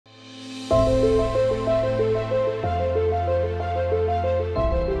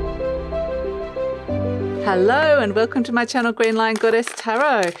Hello and welcome to my channel GreenLion Goddess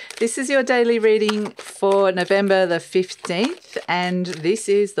Tarot. This is your daily reading for November the 15th and this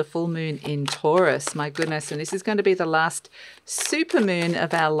is the full moon in Taurus. My goodness, and this is going to be the last super moon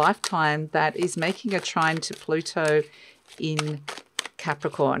of our lifetime that is making a trine to Pluto in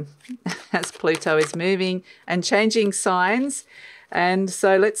Capricorn as Pluto is moving and changing signs. And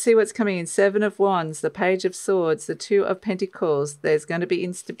so let's see what's coming in. Seven of Wands, the Page of Swords, the Two of Pentacles. There's going to be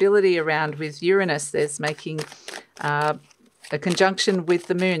instability around with Uranus. There's making a conjunction with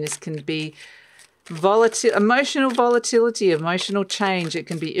the moon. This can be emotional volatility, emotional change. It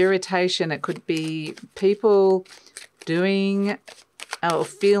can be irritation. It could be people doing or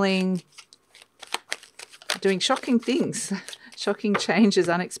doing shocking things. Shocking changes,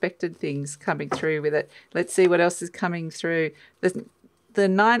 unexpected things coming through with it. Let's see what else is coming through. The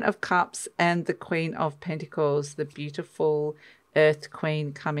Nine of Cups and the Queen of Pentacles, the beautiful Earth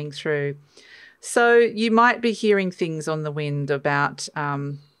Queen coming through. So you might be hearing things on the wind about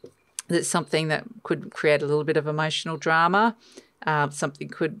that's something that could create a little bit of emotional drama.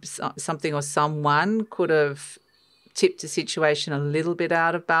 Something or someone could have tipped a situation a little bit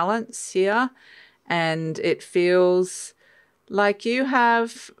out of balance here, and it feels like you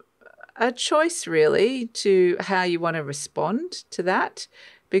have a choice really to how you want to respond to that,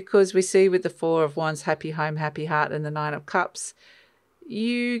 because we see with the Four of Wands, happy home, happy heart, and the Nine of Cups,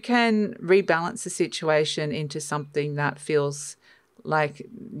 you can rebalance the situation into something that feels like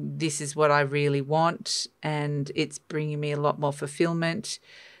this is what I really want and it's bringing me a lot more fulfillment.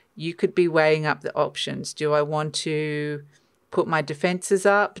 You could be weighing up the options. Do I want to put my defenses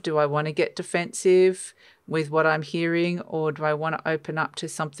up? Do I want to get defensive with what I'm hearing, or do I want to open up to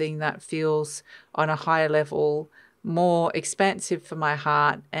something that feels on a higher level, more expansive for my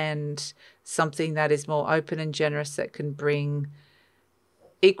heart, and something that is more open and generous that can bring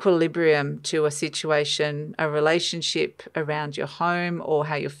equilibrium to a situation, a relationship around your home, or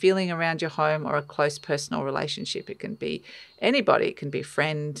how you're feeling around your home, or a close personal relationship. It can be anybody. It can be a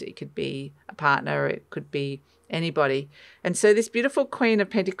friend. It could be a partner. It could be anybody. And so this beautiful Queen of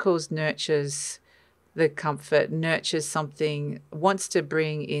Pentacles nurtures the comfort, nurtures something, wants to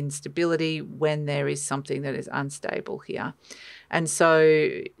bring in stability when there is something that is unstable here. And so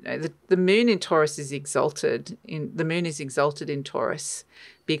the moon in Taurus is exalted. The moon is exalted in Taurus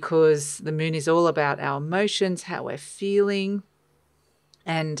because the moon is all about our emotions, how we're feeling,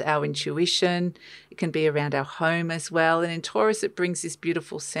 and our intuition. It can be around our home as well. And in Taurus, it brings this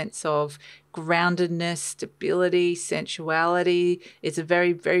beautiful sense of groundedness, stability, sensuality. It's a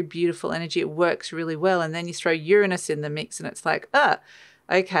very, very beautiful energy. It works really well. And then you throw Uranus in the mix and it's like,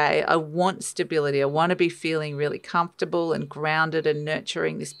 okay, I want stability. I want to be feeling really comfortable and grounded and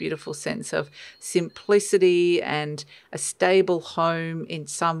nurturing this beautiful sense of simplicity and a stable home in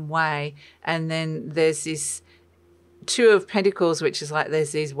some way. And then there's this Two of Pentacles, which is like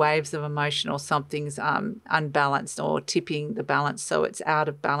there's these waves of emotion, or something's unbalanced or tipping the balance, so it's out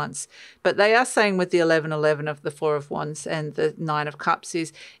of balance. But they are saying with the 11-11 of the Four of Wands and the Nine of Cups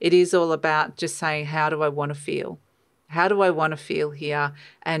it is all about just saying, how do I want to feel? How do I want to feel here?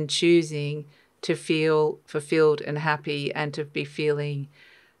 And choosing to feel fulfilled and happy and to be feeling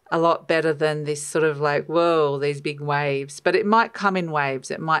a lot better than this sort of like, whoa, these big waves. But it might come in waves.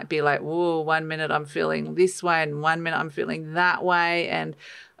 It might be like, whoa, 1 minute I'm feeling this way and 1 minute I'm feeling that way. And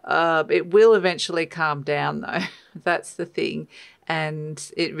it will eventually calm down though. That's the thing. And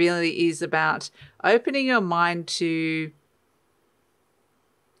it really is about opening your mind to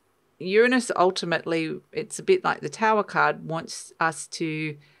Uranus. Ultimately, it's a bit like the Tower card, wants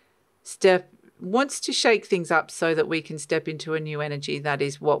to shake things up so that we can step into a new energy that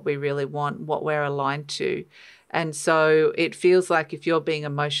is what we really want, what we're aligned to. And so it feels like if you're being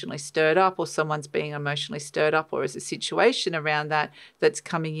emotionally stirred up, or someone's being emotionally stirred up, or there's a situation around that's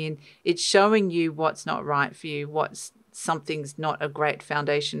coming in, it's showing you what's not right for you, something's not a great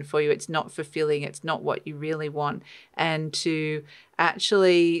foundation for you, it's not fulfilling, it's not what you really want. And to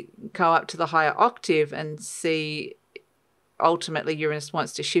actually go up to the higher octave and see, ultimately Uranus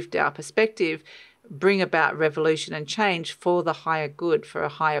wants to shift our perspective, bring about revolution and change for the higher good, for a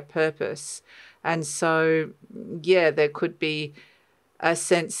higher purpose. And so, yeah, there could be a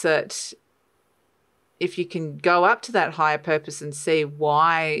sense that if you can go up to that higher purpose and see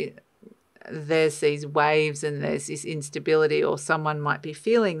why there's these waves and there's this instability, or someone might be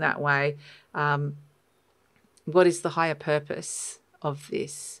feeling that way, what is the higher purpose of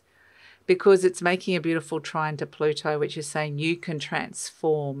this? Because it's making a beautiful trine to Pluto, which is saying you can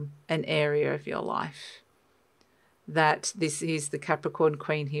transform an area of your life. that this is the Capricorn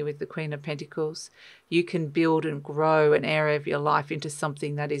Queen here with the Queen of Pentacles. You can build and grow an area of your life into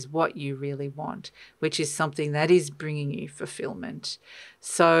something that is what you really want, which is something that is bringing you fulfillment.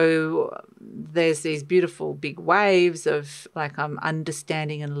 So there's these beautiful big waves of like I'm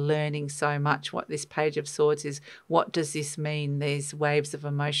understanding and learning so much what this Page of Swords is. What does this mean? These waves of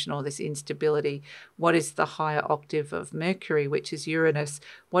emotional, this instability. What is the higher octave of Mercury, which is Uranus?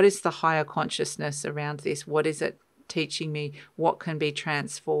 What is the higher consciousness around this? What is it teaching me? What can be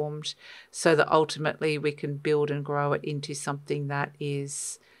transformed so that ultimately we can build and grow it into something that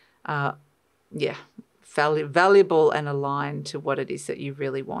is, valuable and aligned to what it is that you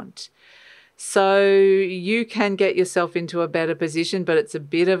really want. So you can get yourself into a better position, but it's a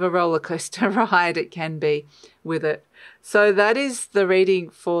bit of a roller coaster ride. It can be with it. So that is the reading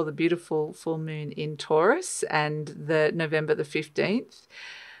for the beautiful full moon in Taurus and the November the 15th.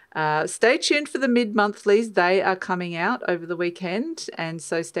 Stay tuned for the mid-monthlies. They are coming out over the weekend, and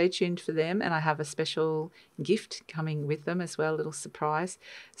so stay tuned for them. And I have a special gift coming with them as well, a little surprise.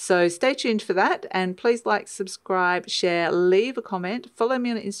 So stay tuned for that, and please like, subscribe, share, leave a comment, follow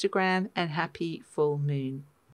me on Instagram, and happy full moon.